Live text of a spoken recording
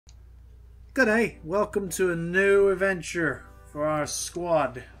Good day. Welcome to a new adventure for our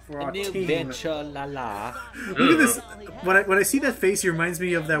squad, for our team. Adventure, la la. Look at this. When I see that face, it reminds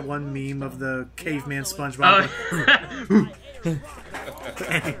me of that one meme of the caveman SpongeBob.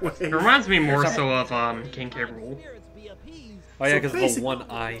 Anyway. It reminds me more so of King K. Rool. Oh yeah, because So the one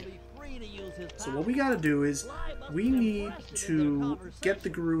eye. So what we gotta do is we need to get the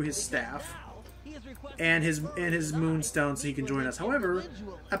Guru his staff and his moonstone so he can join us. However,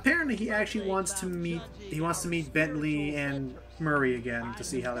 apparently he actually wants to meet Bentley and Murray again to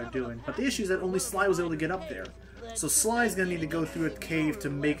see how they're doing. But the issue is that only Sly was able to get up there. So Sly's gonna need to go through a cave to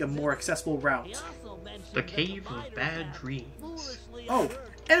make a more accessible route. The Cave of Bad Dreams. Oh,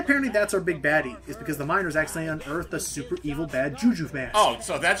 and apparently that's our big baddie, is because the miners accidentally unearthed a super evil bad juju mask. Oh,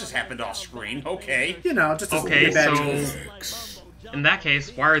 so that just happened off screen. Okay. You know, just a Okay, bad so in that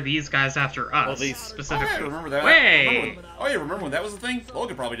case, why are these guys after us? Well, these specifically. Oh, yeah, remember that? Wait! Remember when that was the thing?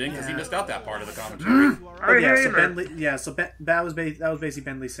 Logan probably didn't because he Yeah. missed out that part of the commentary. That was basically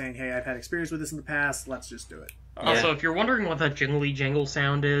Bentley saying, "Hey, I've had experience with this in the past. Let's just do it." Also, if you're wondering what that jingly jangle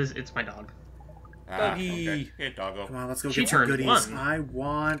sound is, it's my dog. Doggy. Okay. Hey, doggo. Come on, let's go She get some turned goodies. one. I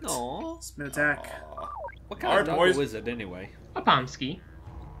want Aww. spin attack. What kind Alright, of doggo boys. is it anyway? A Pomsky.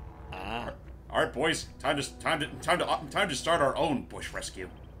 Ah. All right, boys. Time to start our own bush rescue.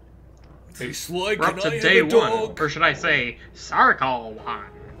 Hey, Sly, We're up to day one, or should I say, Sarkal one.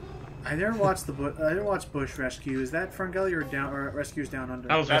 I never watched I never watched Bush Rescue. Is that Ferngully or Rescuers Down Under?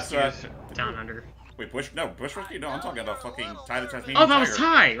 That was That's, Rescuers Down Under. Wait, bush rescue? No, I'm talking about fucking Ty the Tasmanian Oh, that was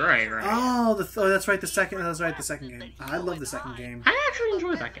Tiger. Ty! Right. Oh, that's right. The second game. I love the second game. I actually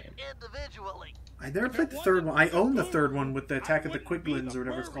enjoyed that game. I never played the third one. I own the third one with the Attack of the Quiglins or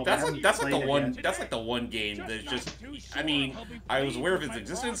whatever it's called. That's I like haven't the played it one. yet. That's like the one game that's just. I mean, I was aware of its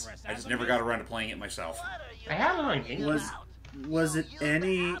existence. I just never got around to playing it myself. I had it on Game. Was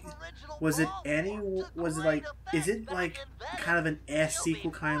it like, is it like kind of an S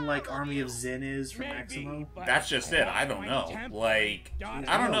sequel, kind of like Army of Zin is from Maximo? That's just it. I don't know. Like,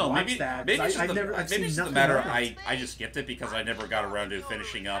 I don't know. Watch Maybe that, maybe it's I've just never- I've maybe seen it's just the nothing matter. about it. I just skipped it because I never got around to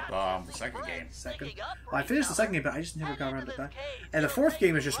finishing up the second game. Well, I finished the second game, but I just never got around to that. And the fourth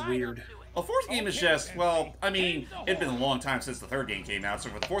game is just weird. The fourth game is just, well, I mean, it'd been a long time since the third game came out, so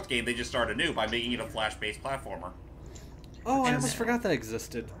for the fourth game, they just started anew by making it a Flash-based platformer. Oh, I almost forgot that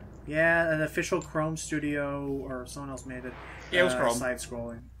existed. Yeah, an official Chrome studio or someone else made it. Yeah, it was Chrome.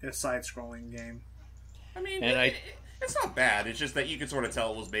 A side-scrolling game. I mean, And it's not bad. It's just that you can sort of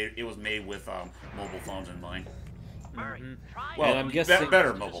tell it was made with mobile phones in mind. Well, And I'm guessing-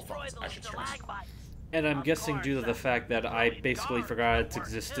 better mobile phones, I should stress. And I'm guessing due to the fact that I basically forgot its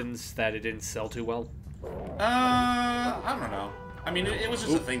existence, that it didn't sell too well. I don't know. I mean, it was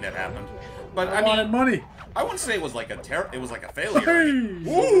just a thing that happened. But I wanted mean, money. I wouldn't say it was like a failure. Hey!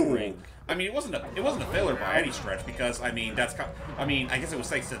 Ooh. I mean, it wasn't a failure by any stretch because I mean I guess it was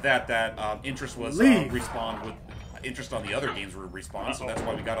thanks to that interest was respawned with interest on the other games were respawned, so that's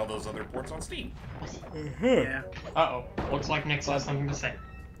why we got all those other ports on Steam. Yeah. Uh-oh. Looks like Nick's has something to say.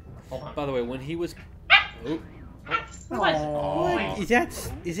 Hold on. By the way, when he was... Oh. Aww.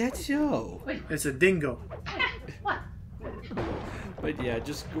 Is that so? It's a dingo. But yeah,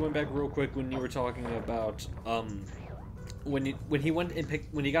 just going back real quick when you were talking about when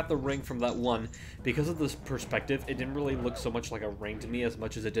he got the ring from that one, because of this perspective, it didn't really look so much like a ring to me as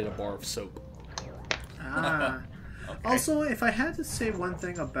much as it did a bar of soap. Ah. Okay. Also, if I had to say one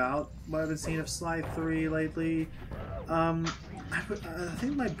thing about what I've been seeing of Sly 3 lately, I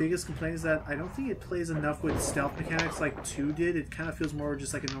think my biggest complaint is that I don't think it plays enough with stealth mechanics like 2 did. It kind of feels more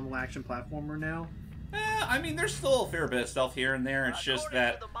just like a normal action platformer now. I mean, there's still a fair bit of stuff here and there. It's just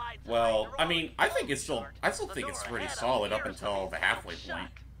that, well, I mean, I still think it's pretty solid up until the halfway point.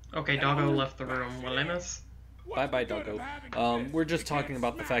 Okay, Doggo left the room. Walemus? Bye-bye, doggo. We're just talking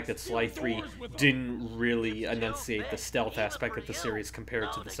about the fact that Sly 3 didn't really enunciate the stealth aspect of the series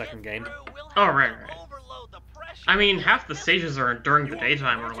compared to the second game. Oh, right. I mean, half the stages are during the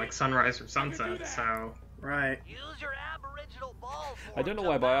daytime or like sunrise or sunset, so... Right. I don't know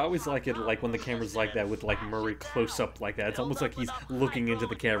why, but I always like it like when the camera's like that with like Murray close up like that. It's almost like he's looking into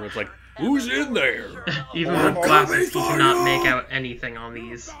the camera. It's like, who's in there? Even with glasses, he cannot make out anything on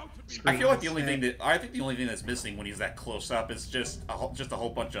these screens. I feel like the only thing that's missing when he's that close up is just a whole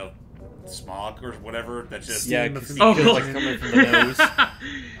bunch of smog or whatever. That's just Yeah, because Oh, like coming from the nose.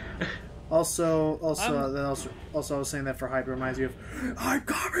 Also, I was saying that for Hyde reminds me of I'm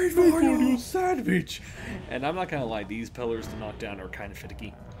coming for you, sandwich. And I'm not gonna lie, these pillars to knock down are kind of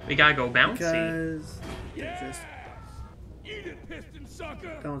finicky. We gotta go bouncy. because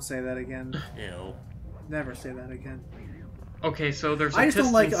don't say that again. Ew. Never say that again. Okay, so there's a I just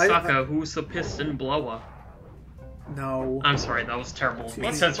don't piston like- sucker who's a piston blower. No. I'm sorry, that was terrible.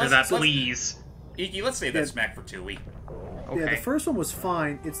 Let's- Censor let's- that, let's- please. Iki, let's say Yeah. that smack for Tui. Okay. Yeah, the first one was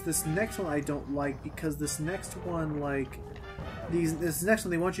fine. It's this next one I don't like because this next one, this next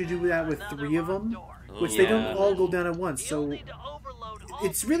one they want you to do that with 3 of them, which they don't all go down at once. So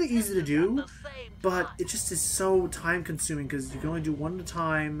it's really easy to do, but it just is so time consuming because you can only do one at a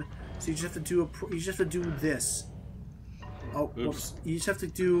time. So you just have to do you just have to do this. Oh, whoops. You just have to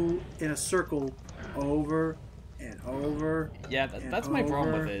do in a circle over and over. Yeah, that's my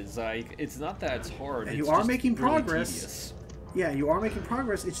problem with it. Is like it's not that it's hard. And it's you are just making really progress. tedious. Yeah, you are making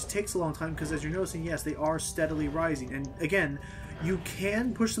progress. It just takes a long time because, as you're noticing, yes, they are steadily rising. And again, you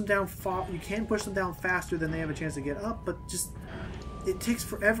can push them down you can push them down faster than they have a chance to get up, but just it takes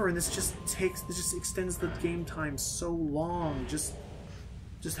forever, and this just extends the game time so long. Just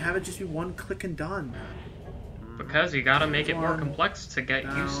have it just be one click and done. Because you gotta make it more Down, complex to get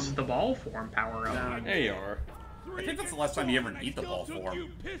down, used to the ball form power up. Down. There you are. I think that's the last time you ever need the ball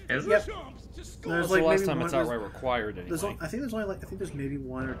form. Is Yep. it? There's That's like the last maybe time one, it's outright required anyway. I think there's maybe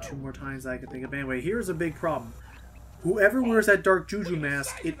 1 or 2 more times I can think of. Anyway, here's a big problem. Whoever wears that Dark Juju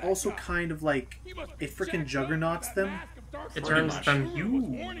mask, it also kind of it freaking juggernauts them. It turns them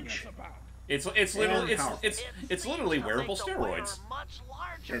huge. It's literally wearable steroids.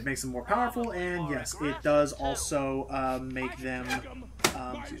 It makes them more powerful, and yes, it does also make them.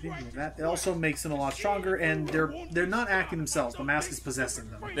 It also makes them a lot stronger, and they're not acting themselves. The mask is possessing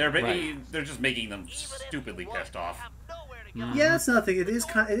them. They're just making them stupidly pissed off. Yeah, that's another thing. It is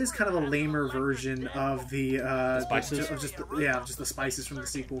kind of a lamer version of the spices? just the spices from the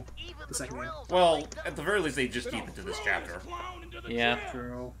sequel, the second game. Well, at the very least, they just keep it to this chapter. Yeah.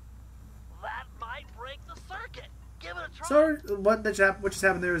 True. That might break the circuit. Give it a try. So what just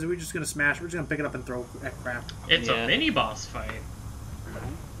happened there is we're just gonna smash. We're just gonna pick it up and throw at crap. It's Yeah. a mini boss fight.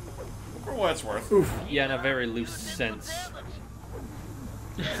 For what it's worth. Oof. Yeah, in a very loose sense.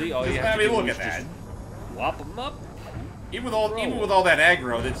 See, all you have I to mean, do look is at that. just whop them up. Even with all that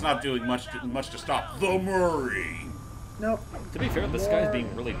aggro, it's not doing much to stop the Murray. Nope. To be fair, this guy's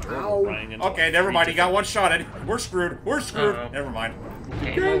being really Ow. durable, running into Okay, like never 3 mind. He got different- one shot at it. We're screwed. We're screwed. Uh-oh. Never mind.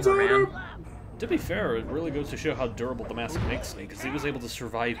 Game over, man. To be fair, it really goes to show how durable the mask makes me, because he was able to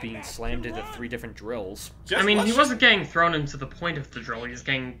survive being slammed into 3 different drills. I mean, he wasn't getting thrown into the point of the drill. He was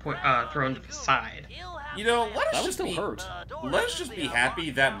getting thrown to the side. You know, That would still hurt. let's just be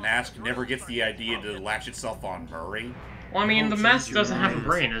happy that Mask never gets the idea to latch itself on Murray. Well, I mean, the change mask your doesn't have a mind.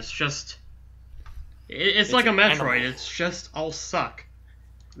 brain. It's just... It's like a an Metroid. animal. It's just all suck.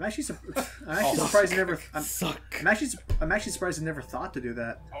 I'm actually surprised he never. Suck. I'm actually surprised he never thought to do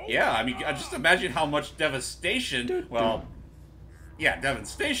that. Yeah, I mean, just imagine how much devastation. Well, yeah,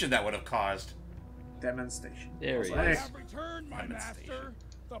 devastation that would have caused. Demonstration. There he Hey. is. Have returned, my master.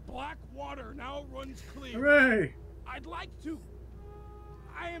 The black water now runs clear. Hooray! I'd like to.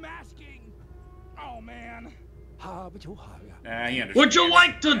 I am asking. Oh man. He understands. Would you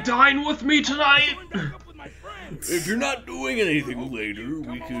like to dine with me tonight? Going back up with my friends. If you're not doing anything later,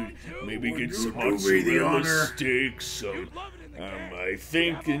 we could maybe get some do me the mozzarella honor? sticks, some, You'd love it in the camp. I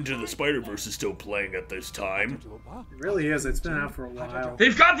think Into the Spider-Verse is still playing at this time. It really is. It's been out for a while.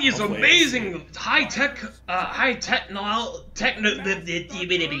 They've got these Hopefully amazing high-tech, No,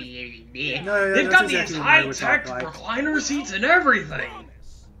 They've that's got these exactly what I would high-tech talk like. recliner seats and everything.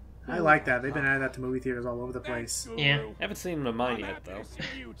 I like that. They've been adding that to movie theaters all over the place. Yeah. Haven't seen him in mine yet, though.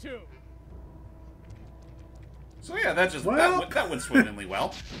 You too. So yeah, that Well- that went swimmingly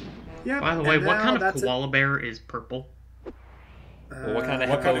well. Yeah. By the way, and what now kind of that's it. koala bear is purple? Well, what kind of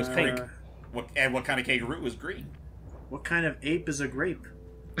What hippo kind is of pink? What kind of kangaroo is green? What kind of ape is a grape?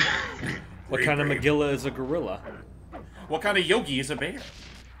 What kind of Grape. Megilla is a gorilla? What kind of yogi is a bear?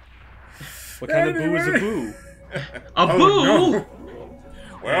 What kind of boo is a boo? A boo? no.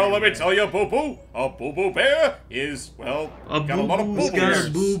 Well, let me tell you, Boo Boo. A Boo Boo bear is, well, A got a lot of boo-boo's boo got bears. a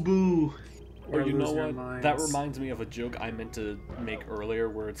boo-boo. Or you know lose their what? minds. That reminds me of a joke I meant to make earlier,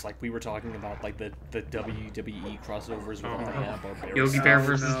 where it's like we were talking about like the WWE crossovers with the Hanna-Barbera. Yogi stuff. Bear Oh,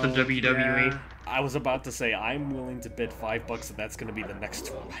 versus the no. WWE. Yeah. I was about to say I'm willing to bet $5 that that's going to be the next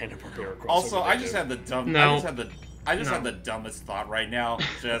Hanna-Barbera crossover. Also, they I do. just had the dumb. No. I just No. had the dumbest thought right now.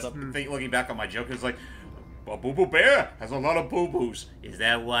 Just looking back on my joke, it's like, a Boo Boo bear has a lot of boo boos. Is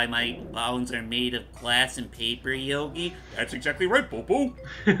that why my bones are made of glass and paper, Yogi? That's exactly right, Boo Boo.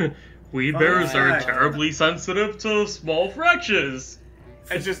 We bears are fact. terribly sensitive to small fractures.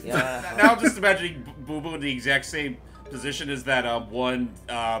 It's just Yeah. now I'm just imagining Boo Boo in the exact same position as that one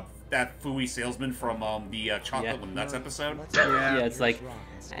that Fooey salesman from the Chocolate with Nuts episode. Yeah, it's like,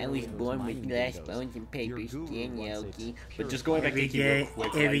 I was born with glass bones and paper skin, Yogi. But just going back to Kiki real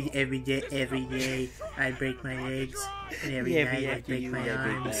quick. Every day, I break my legs. And every night I break my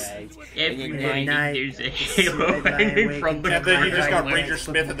arms. Every night night there's a halo hanging from the And then you just got Right. Ranger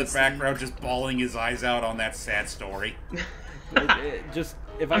Smith in the background just bawling his eyes out on that sad story. Just,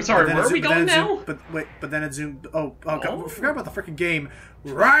 if I'm sorry, Then where it are we zoomed- then going it zoomed- now? but then it zoomed. Oh God, I forgot about the freaking game.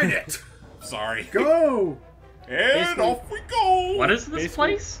 Ride it! Sorry. Go! And off we go! What is this Basically-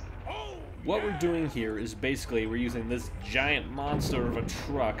 place? what we're doing here is basically we're using this giant monster of a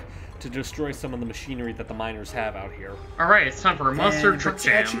truck to destroy some of the machinery that the miners have out here. Alright, it's time for a monster And truck it's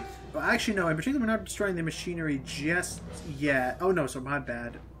jam. Actually, no. In particular, we're not destroying the machinery just yet. Oh no, so my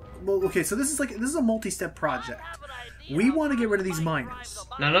bad. Well, okay, so this is a multi-step project. We want to get rid of these miners.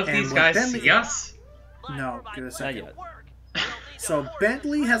 None of And these what guys Bentley- see us? No, give it a Not second. yet. So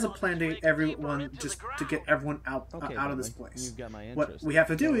Bentley has a plan to everyone just to get everyone out Okay, out of this Bentley, place. you've got my What interest. we have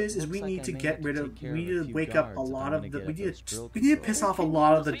to do is Looks we like need I to may get have rid to of take care we of need a to few wake up a guards if lot I'm of gonna the get we at need this to drill we need to control. piss off a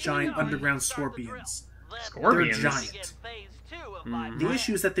lot of the giant underground scorpions. They're Scorpions? giant. The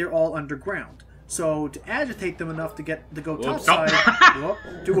issue is that they're all underground. So to agitate them enough to get to go Whoops. topside, whoop,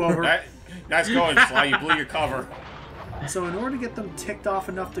 do over. Nice going, Sly. You blew your cover. So in order to get them ticked off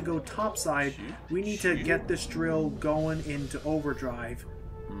enough to go topside, we need to get this drill going into overdrive.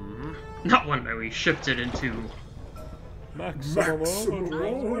 Not one that we shifted into. Maximum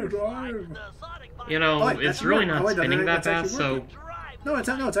overdrive. You know, Oh, wait, it's that's really right. not Oh, wait, no, spinning that that's actually fast, so... working. No,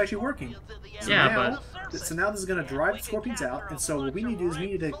 it's actually working. So Yeah, now, so now this is going to drive the scorpions out, and so what we need to do is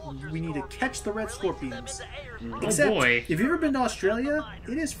we need to catch the red scorpions. Except, boy. if you've ever been to Australia,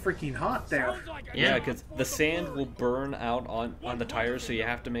 it is freaking hot there. Yeah, because the sand will burn out on the tires, so you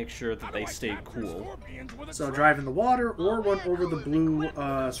have to make sure that they stay cool. So drive in the water or run over the blue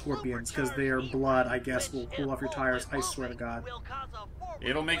scorpions, because their blood, I guess, will cool off your tires. I swear to God.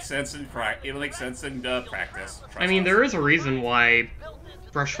 It'll make sense in practice. Trust I mean, us. there is a reason why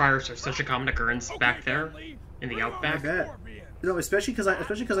brush fires are such a common occurrence back there in the I outback. bet. No, especially because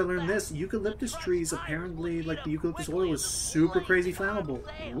I learned this. Eucalyptus trees apparently, like the eucalyptus oil, is super crazy flammable.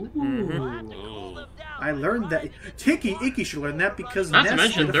 Ooh. I learned that. Icky should learn that because Not to Ness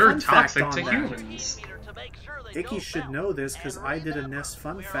mention, did a they're fun fact toxic on to that. humans. Icky should know this because I did a Ness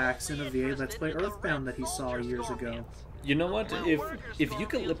fun facts in a VA Let's Play Earthbound that he saw years ago. You know what? If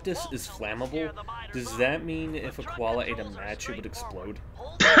eucalyptus is flammable, does that mean if a koala ate a match, it would explode?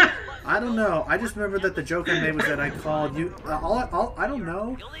 I don't know. I just remember that the joke I made was that I called you. I don't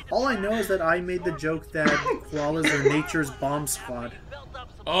know. All I know is that I made the joke that koalas are nature's bomb squad.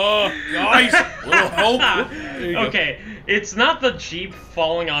 Oh, guys, little help. Okay, it's not the Jeep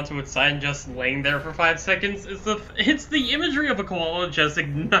falling onto its side and just laying there for 5 seconds. It's the imagery of a koala just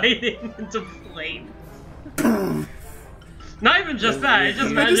igniting into flame. Not even just that. I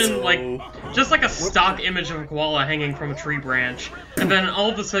just imagine just like a stock image of a koala hanging from a tree branch, and then all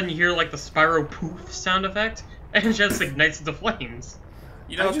of a sudden you hear like the Spyro poof sound effect, and it just ignites into flames.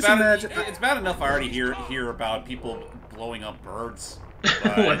 You know, I it's just bad, imagine- it's bad enough I already hear about people blowing up birds. With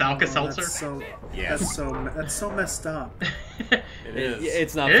But Alka-Seltzer. That's so messed up. it is.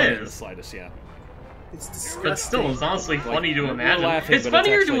 It's not It funny in the is. slightest, yeah. It's disgusting. But still, it's honestly funny to we're imagine. laughing, It's but it's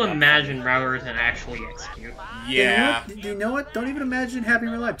funnier actually to not imagine rather than actually execute. Yeah. You know what? Don't even imagine Happy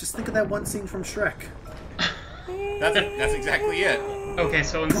in Real Life. Just think of that one scene from Shrek. That's exactly it. Okay,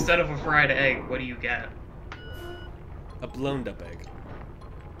 so instead of a fried egg, what do you get? A blown up egg.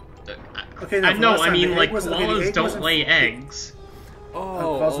 Okay, no, I for know, last I time, mean, the like, egg wasn't- okay, the koalas egg don't wasn't- lay eggs.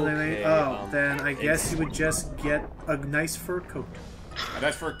 Then I guess you would just get a nice fur coat. And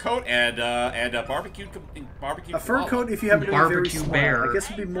that's for a coat and a barbecue. A fur coat if you have it very Barbecue small. bear. I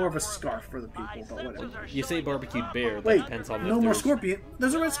guess it'd be more of a scarf for the people, but whatever. You say barbecued bear, that Wait, depends on no if more there's... scorpion.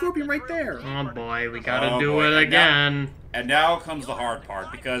 There's a red scorpion right there. Oh boy, we gotta Oh, do boy. it And again. And now comes the hard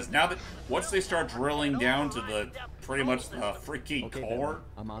part, because now that once they start drilling down to the pretty much the freaking Okay, core, Bentley,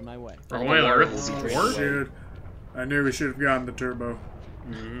 I'm on my way. For one of the Earth's Oh, core? Shit. I knew we should have gotten the turbo.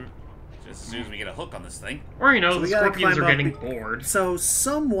 just as soon as we get a hook on this thing. Or, you know, So the we gotta scorpions are climb up getting be- bored. So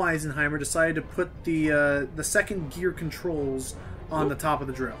some Weisenheimer decided to put the second gear controls on the top of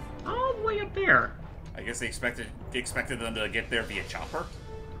the drill. All the way up there. I guess they expected them to get there via chopper.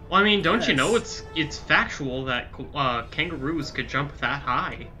 Well, I mean, don't you Yes. know it's factual that kangaroos could jump that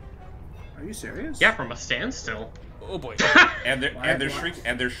high? Are you serious? Yeah, from a standstill. Oh boy. And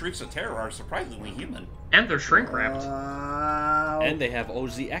their shrieks of terror are surprisingly human. And they're shrink wrapped. And they have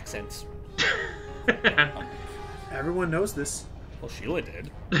OZ accents. Everyone knows this. Well, Sheila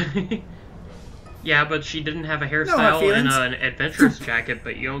did. Yeah, but she didn't have a hard hairstyle and feelings. an adventurous jacket,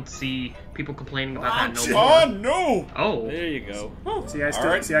 but you don't see people complaining about that no more. Oh no! Oh. There you go. See, I still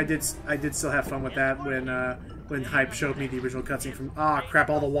Alright. see. I did still have fun with that when Hype showed me the original cutscene from. Ah, crap!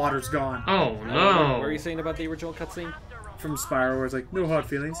 All the water's gone Oh, What no. were you saying about the original cutscene? from Spyro, where it's like no hard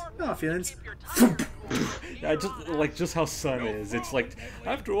feelings, no hard feelings. I just how Sun is. It's like,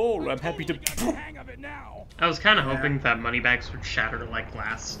 after all, I'm happy to. Hang of it now. I was kind of hoping that Moneybags would shatter like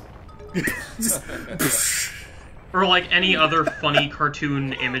glass. Or like any other funny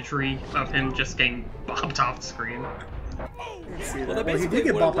cartoon imagery of him just getting bopped off the screen. See Well, that? that Well, he basically did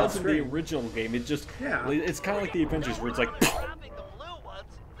get what it bumped off was in the screen. original game. It just, Yeah. it's kind of like the Avengers, where it's like,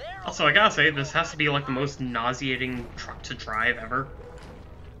 Also, I gotta say, this has to be like the most nauseating truck to drive ever.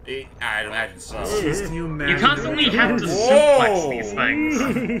 I'd imagine so. Jeez, can you imagine? You constantly have to Whoa! suplex these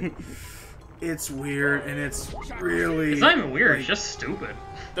things. It's weird, and it's really. It's not even weird, like, it's just stupid.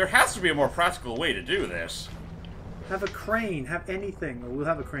 There has to be a more practical way to do this. Have a crane, have anything. We'll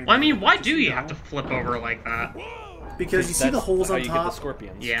have a crane. Well, I mean, why Just, do you know, have to flip over like that? Because you see the that's holes how on you get the top.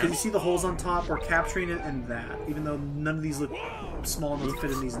 scorpions. Yeah. Because you see the holes on top, we're capturing it in that, even though none of these look small enough to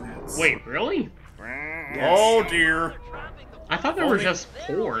fit in these nets. Wait, really? Yes. Oh dear. I thought they were just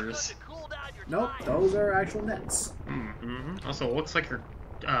pores. Nope, those are actual nets. Also, it looks like your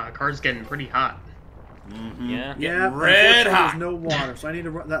car's getting pretty hot. Yeah. Yeah, red unfortunately, hot. there's no water, so I need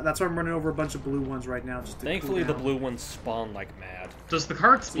to. That's why I'm running over a bunch of blue ones right now. Just to Thankfully, cool the down. blue ones spawn like mad. Does the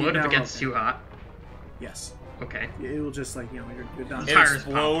car explode if now it gets okay. too hot? Yes, Okay. it will just like you're done. It Tires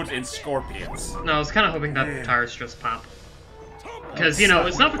explodes in scorpions. No, I was kind of hoping that the Yeah. tires just pop. Because, you know,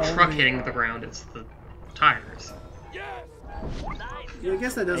 it's not the truck Only- hitting the ground, it's the tires. Yeah, I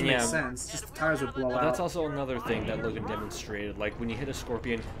guess that does make Yeah. sense. Just the tires would blow But out. that's also another thing that Logan demonstrated. Like, when you hit a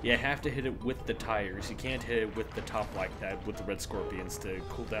scorpion, you have to hit it with the tires. You can't hit it with the top like that, with the red scorpions, to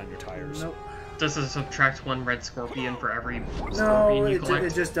cool down your tires. Nope. Does it subtract one red scorpion for every No, scorpion you it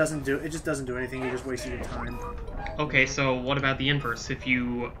collect? just doesn't do. It just doesn't do anything. You're just wasting your time. Okay, so what about the inverse? If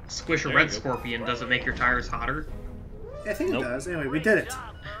you squish a There red you go. scorpion, does it make your tires hotter? I think Nope. it does. Anyway, we did it.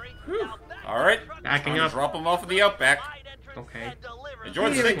 Alright. Backing up. Drop them off in the outback. Okay. Enjoy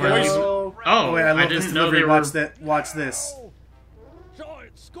the Here we steak, Well, boys. go. Oh, wait, I I love this didn't know delivery. they Watch were- that. Watch this.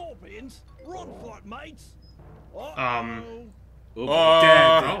 Giant scorpions. Run for it, mates. Oop. Dead.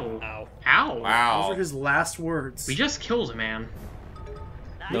 Oh. Ow. Ow. Those Wow. are his last words. We just killed a man.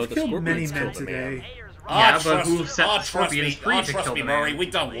 No, We've the killed many scorpions men killed the man. today. Yeah, Ah, but who set the trust scorpions me. free to Trust kill me, the man? Murray.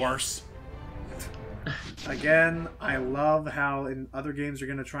 We've done worse. Again, I love how in other games you're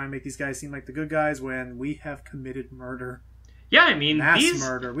going to try and make these guys seem like the good guys when we have committed murder. Yeah, I mean, Mass these,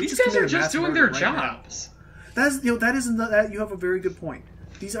 murder. We these just guys are committed just mass doing murder their right now. jobs. That's that isn't that you have a very good point.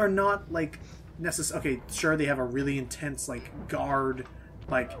 These are not like necessary. Okay, sure they have a really intense like guard,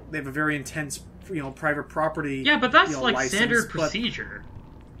 like they have a very intense private property. Yeah, but that's like license, standard but- procedure.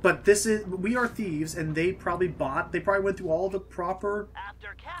 But this is we are thieves, and they probably went through all the proper,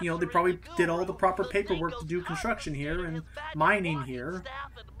 they probably did all the proper paperwork to do construction here and mining here.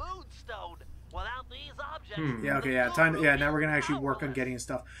 Yeah, okay, yeah, now we're gonna actually work on getting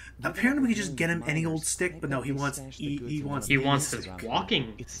stuff. Apparently, we could just get him any old stick, but no, he wants He wants the his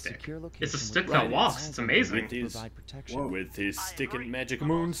walking stick. It's a stick that walks. It's amazing. With his stick and magic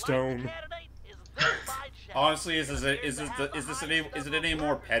moonstone. Honestly, is it any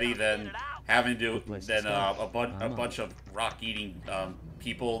more petty than having to a bunch of rock eating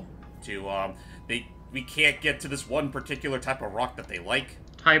people to we can't get to this one particular type of rock that they like.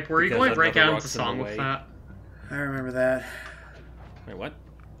 Hype, were you Because going to break another out rock's into in the song with way. that? I remember that. Wait, what?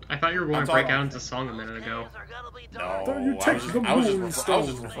 I thought you were going I'm to break talking- out into song a minute ago. No, Thought you I was took just, the I was just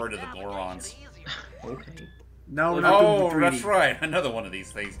moonstone. referring to the Gorons. Okay. No, we're not doing Oh, the 3D. that's right. Another one of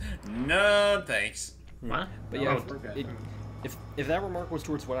these things. No, thanks. What? But yeah, Oh, okay. if that remark was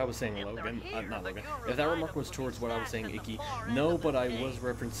towards what I was saying, Logan, not Logan. If that remark was towards what I was saying, Icky, no, but I was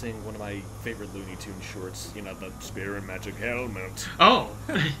referencing one of my favorite Looney Tunes shorts. You know, the Spear and Magic Helmet. Oh!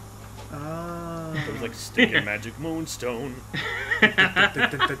 It was like stick and magic moonstone.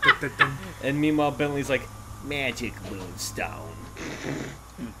 And meanwhile, Bentley's like, magic moonstone.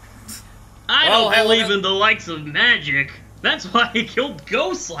 I Well, don't hell, believe that- in the likes of magic. That's why he killed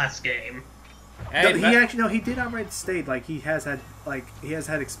ghosts last game. Hey, He did outright state he has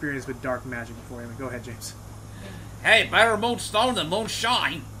had experience with dark magic before. Go ahead, James. hey, better moonstone than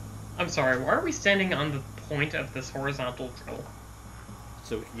moonshine. I'm sorry, why are we standing on the point of this horizontal drill?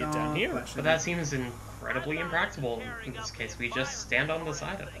 So we can get down here. Question. But that seems incredibly impractical in this case. We just stand on the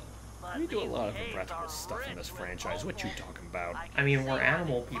side of it. We do a lot of impractical stuff in this franchise. What you talking about? I mean, we're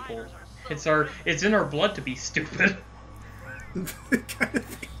animal people. It's in our blood to be stupid. Kind of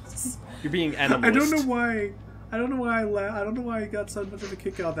things. You're being animalist. I don't know why. I don't know why I don't know why I got so much of a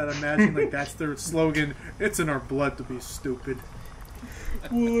kick out that I imagine like that's their slogan. It's in our blood to be stupid.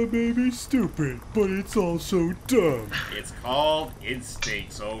 Well, it may be stupid, but it's also dumb. It's called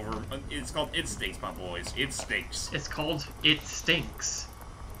instincts over. It's called instincts, my boys. It stinks. It's called It Stinks.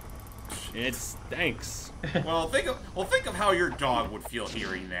 It stinks. Well, think of how your dog would feel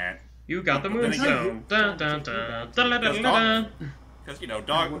hearing that. You got the moonstone. Dun, dun, dun, dun, dun, dun, dun. Because, you know,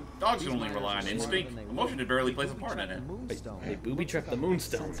 dogs can only rely on instinct. Emotion barely plays a part in it. They booby-trapped the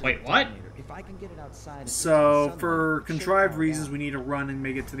moonstone. Wait, what? So for contrived reasons, we need to run and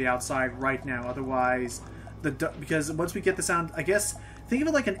make it to the outside right now. Otherwise, because once we get the sound, I guess think of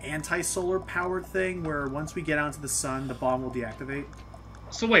it like an anti-solar powered thing, where once we get out into the sun, the bomb will deactivate.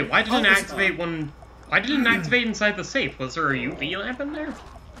 So wait, why didn't it activate when? Why didn't it activate inside the safe? Was there a UV lamp in there?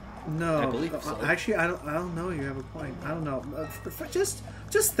 No, I believe so. Actually, I don't know. You have a point. I don't know.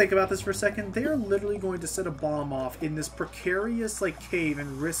 Just think about this for a second. They are literally going to set a bomb off in this precarious like cave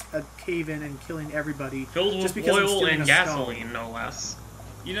and risk a cave in and killing everybody Filled just with because I'm oil stealing and a gasoline, stone. no less.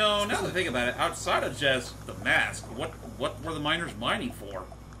 You know, now that I think about it, outside of just the mask, what were the miners mining for?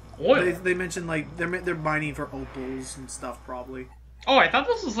 Oil. They mentioned like they're mining for opals and stuff probably. Oh, I thought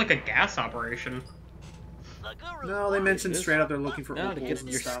this was like a gas operation. No, they mentioned straight up they're looking for Now to opals get and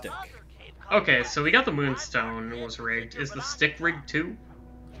your stuff. stick. Okay, so we got the moonstone was rigged. Is the stick rigged too?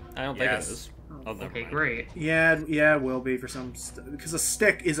 I don't Yes. think it is. Oh, never Okay, mind. great. Yeah, it will be for some because a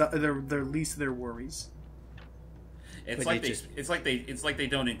stick is their least of their worries. It's But like they it's like they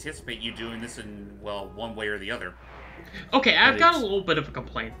don't anticipate you doing this in one way or the other. Okay, I've got a it's- little bit of a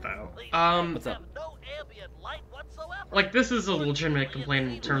complaint though. What's up? No ambient light whatsoever. Like this is a legitimate complaint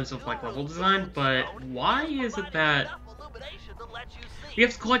in terms of like level design, but why is it that we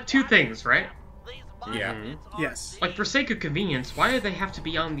have to collect two things, right? Yeah. Mm-hmm. Yes. Like for sake of convenience, why do they have to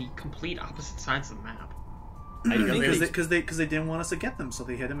be on the complete opposite sides of the map? I think Because they didn't want us to get them, so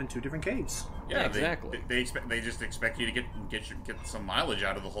they hid them in two different caves. Yeah, exactly. They just expect you to get some mileage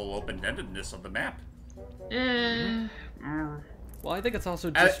out of the whole open-endedness of the map. Well, I think it's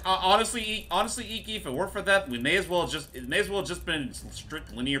also just Honestly, Iki, if it weren't for that, it may as well just been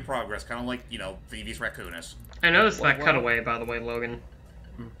strict linear progress, kind of like Thieves Raccoonus. I noticed that Well- cutaway, by the way, Logan.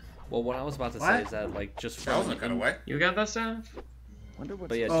 well. What I was about to say What? is that like just That wasn't a cutaway. You got that stuff?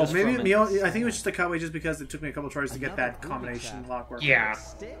 But yeah, Oh, just maybe from I think it was just a cutaway just because it took me a couple tries to get that combination lock working. Yeah.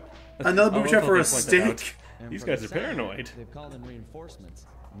 Another booby trap for a pointed stick. These guys are paranoid. They've called in reinforcements.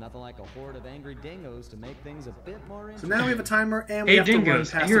 Nothing like a horde of angry dingoes to make things a bit more So interesting. now we have a timer and we Hey have to run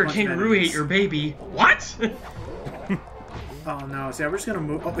dingoes, I past hear a a bunch of kangaroo enemies. ate your baby. What? Oh no! See, we're just gonna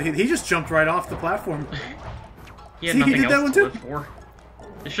move. Oh, he just jumped right off the platform. He had See, he nothing did that else one to too? live for.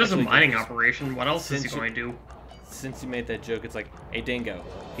 It's just Actually, a mining operation. What else is he since you- going to do? Since you made that joke, it's like, hey dingo,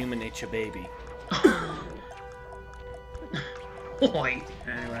 human ate your baby. Boy,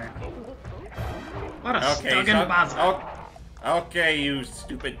 Anyway, what a Okay, stuggin' buzzer. okay, you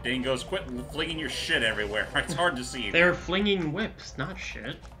stupid dingoes, quit flinging your shit everywhere. It's hard to see. They're flinging whips, not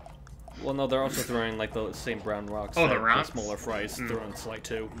shit. Well, no, they're also throwing like the same brown rocks. Oh, the that rocks? smaller fries throw in Slight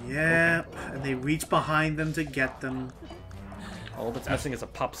too. yep. And they reach behind them to get them. All that's missing is a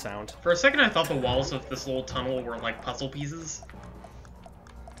pop sound. For a second, I thought the walls of this little tunnel were like puzzle pieces.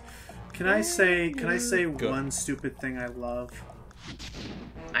 Can I say one stupid thing I love?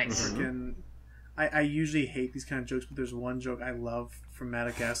 Nice. Freaking, I usually hate these kind of jokes, but there's one joke I love from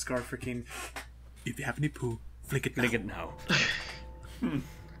Madagascar. Freaking, if you have any poo, flick it now. Flick it now.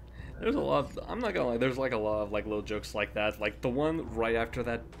 There's a lot. I'm not gonna lie. There's like a lot of like little jokes like that. Like the one right after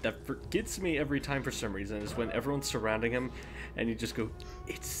that gets me every time for some reason is when everyone's surrounding him, and you just go,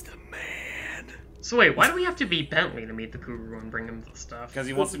 "It's the man." So wait, why do we have to beat Bentley to meet the guru and bring him the stuff? Because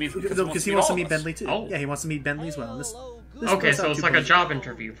he wants to meet. Because he wants to meet Bentley too. Oh. Yeah, he wants to meet Bentley as well. This Okay, works so out it's too like a great. job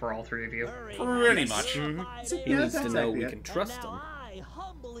interview for all three of you. Pretty much. He Yeah, needs that's to know exactly we it. can trust him.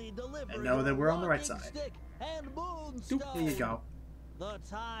 And know that we're on the right side. There you go. The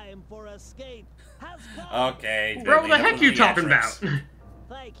time for escape has come. Okay. Bro, what the Bentley, heck that you was the talking about? entrance.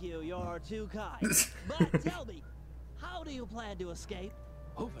 Thank you, you're too kind. But tell me, how do you plan to escape?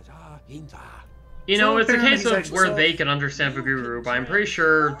 You know, So it's a apparently case he's of actually where so- they can understand the guru, but I'm pretty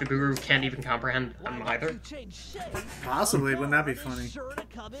sure the guru can't even comprehend them either. Possibly, wouldn't that be funny? Sure to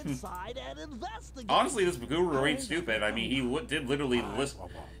come inside and investigate. Honestly, this guru ain't stupid. I mean, he did literally list.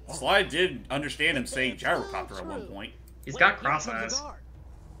 Slide did understand him saying gyrocopter at one point. He's got cross eyes.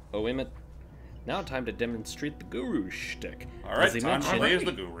 Oh, wait a minute. Now time to demonstrate the guru shtick. All right, As they time to mentioned- play as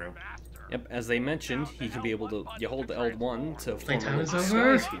the guru. Yep, as they mentioned, he can be able to. You hold the L1 to form Playtime a is little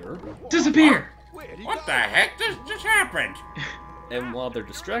over. disguise here. Disappear! What the heck just happened? And while they're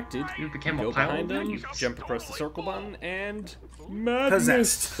distracted, You became a go pilot. behind them, You- jump across the circle button, and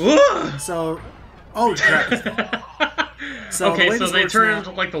Possessed. Ugh! So, oh crap. So the okay, way so this they works turn now-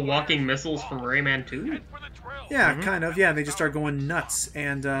 into like the walking missiles from Rayman 2? Yeah, kind of. Yeah, they just start going nuts,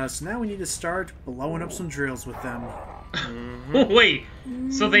 and so now we need to start blowing up some drills with them. Wait,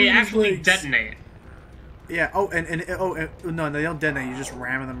 so they With his actually legs. detonate. Yeah. Oh, and no, they don't detonate. You're just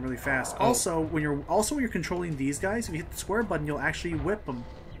ramming them really fast. Also, when you're controlling these guys, if you hit the square button, you'll actually whip them.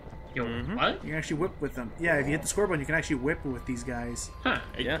 Yo, what? You can actually whip with them. Yeah, if you hit the square button, you can actually whip with these guys. Huh.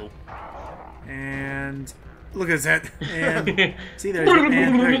 yeah. Cool. And look at that. And see there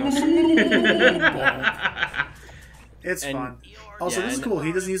it goes. It's And- fun. Also, yeah, this is and- cool.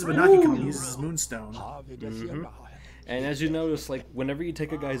 He doesn't use a Banaki, he uses his Moonstone. And as you notice, like, whenever you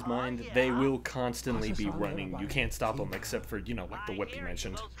take a guy's mind, they will constantly be running. You can't stop them except for, you know, like the whip you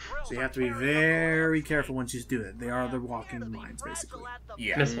mentioned. So you have to be very careful once you do it. They are the walking mines, basically.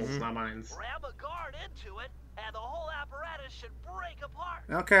 Yeah. Missiles, not mines. Ram a guard into it, and the whole apparatus should break apart.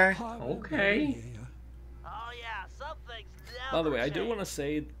 Okay. Okay. Oh yeah, some things never By the way, I do change. want to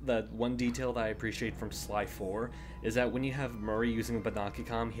say that one detail that I appreciate from Sly 4 is that when you have Murray using the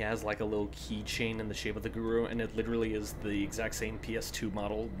Banaki-Com, he has like a little keychain in the shape of the Guru, and it literally is the exact same PS2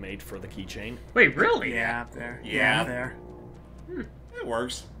 model made for the keychain. Wait, really? Yeah, up there. Yeah. Up there. It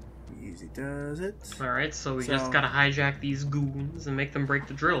works. Easy does it. Alright, so we So- just gotta hijack these goons and make them break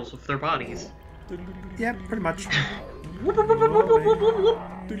the drills with their bodies. Yeah, pretty much.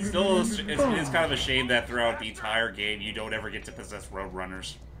 Still, it's kind of a shame that throughout the entire game, you don't ever get to possess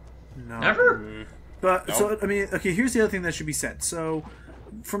Roadrunners. No. Never? But so I mean, okay. Here's the other thing that should be said. So,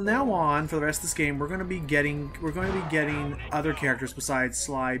 from now on, for the rest of this game, we're going to be getting other characters besides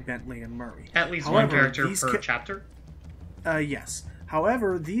Sly, Bentley, and Murray. At least However, one character these per chapter? Yes.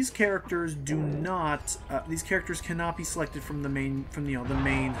 However, these characters do not. These characters cannot be selected from the main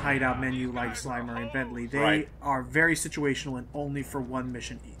hideout menu like Sly, Murray, and Bentley. They Right. are very situational and only for one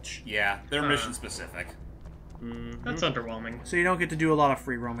mission each. Yeah, they're mission specific. That's underwhelming. So you don't get to do a lot of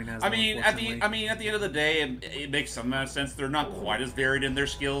free roaming as. I them, mean, unfortunately. at the end of the day, it makes some amount of sense. They're not quite as varied in their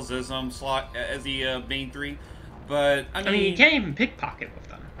skills as the main three, but I mean, you can't even pickpocket with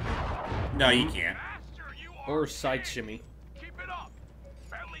them. No, you can't. Or side shimmy. Keep it up.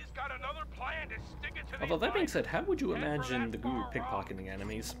 Bentley's got another plan to stick it to Although that being said, how would you imagine the Guru pickpocketing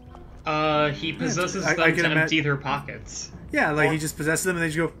enemies? He possesses I them can to empty their pockets. Yeah, like he just possesses them and they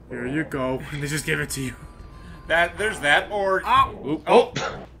just go, "Here you go," and they just give it to you. There's that, or Oh!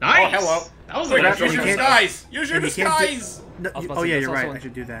 Nice! hello. That was Wait, a Use use you your can't- disguise. Use your and you can't do- disguise. No, I was about to oh say, yeah, that's you're right. also- I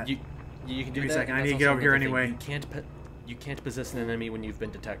should do that. You can do Give me a that. second, I and need to that's get also over here another thing. anyway. You can't possess an enemy when you've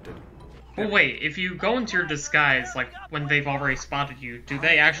been detected. Well, wait, if you go into your disguise, like, when they've already spotted you, do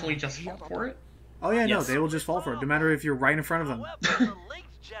they actually just fall for it? Oh yeah, no, Yes. they will just fall for it. No matter if you're right in front of them. However, the links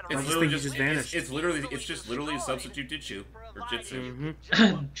It's generator- literally think he just vanished. It's just literally a substitute jitsu or jitsu.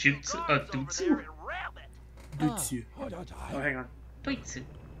 Jutsu, Dutsu? Ram it. Dutsu. Oh, hang on. Dutsu.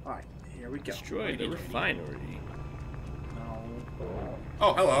 All right, here we go. Destroy the refinery.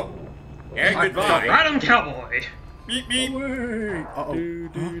 Oh, hello. And goodbye. Ride 'em, cowboy! Beep beep. Wait. Uh-oh. You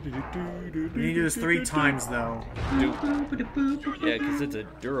need to do this 3 times though. Yeah, because it's a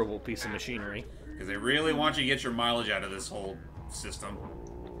durable piece of machinery. Because they really want you to get your mileage out of this whole system.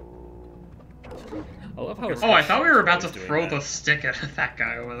 I love how. Oh, I thought we were about to Doing throw that. the stick at that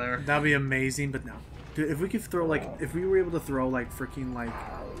guy over there. That'd be amazing, but no. Dude, if we could throw if we were able to throw freaking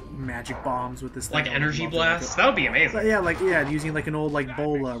magic bombs with this thing, Like I would energy love to. blast? That would be But amazing. yeah, using an old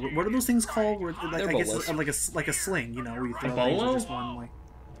bola. What are those things called? Where, They're I guess bolas. it's like a sling, you know, where you throw bolo? things in just one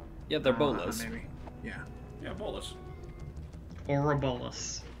Yeah, they're bolas. maybe. Yeah, Yeah, Bolus.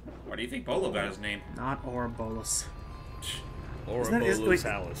 Ouroboros. Why do you think Bola got his name? not Ouroboros. Or Isn't that- is- wait,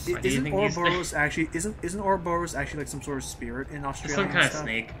 Alice. do you Isn't think he's- Ouroboros actually isn't Ouroboros actually like some sort of spirit in Australia? Some and kind of stuff?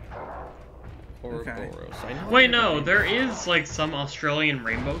 snake. Ouroboros. I know. Wait, no, there is, like, some Australian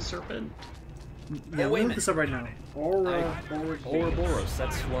rainbow serpent. Yeah, wait a look this up right now. Ouroboros.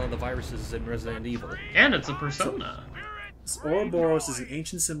 That's one of the viruses in Resident Evil. And it's a persona. Ouroboros is an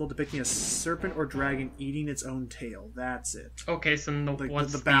ancient symbol depicting a serpent or dragon eating its own tail. That's it. Okay, so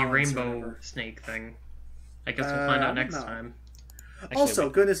what's the the, balance or rainbow whatever. snake thing? I guess we'll find out next no. time. Actually, Also,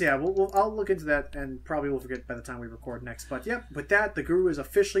 goodness, yeah, I'll look into that and probably will forget by the time we record next. But yep, with that, the Guru is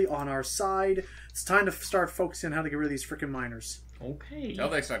officially on our side. It's time to start focusing on how to get rid of these freaking miners. Okay. Till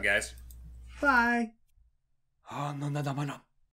next time, guys. Bye. Ah, no, nada, mano.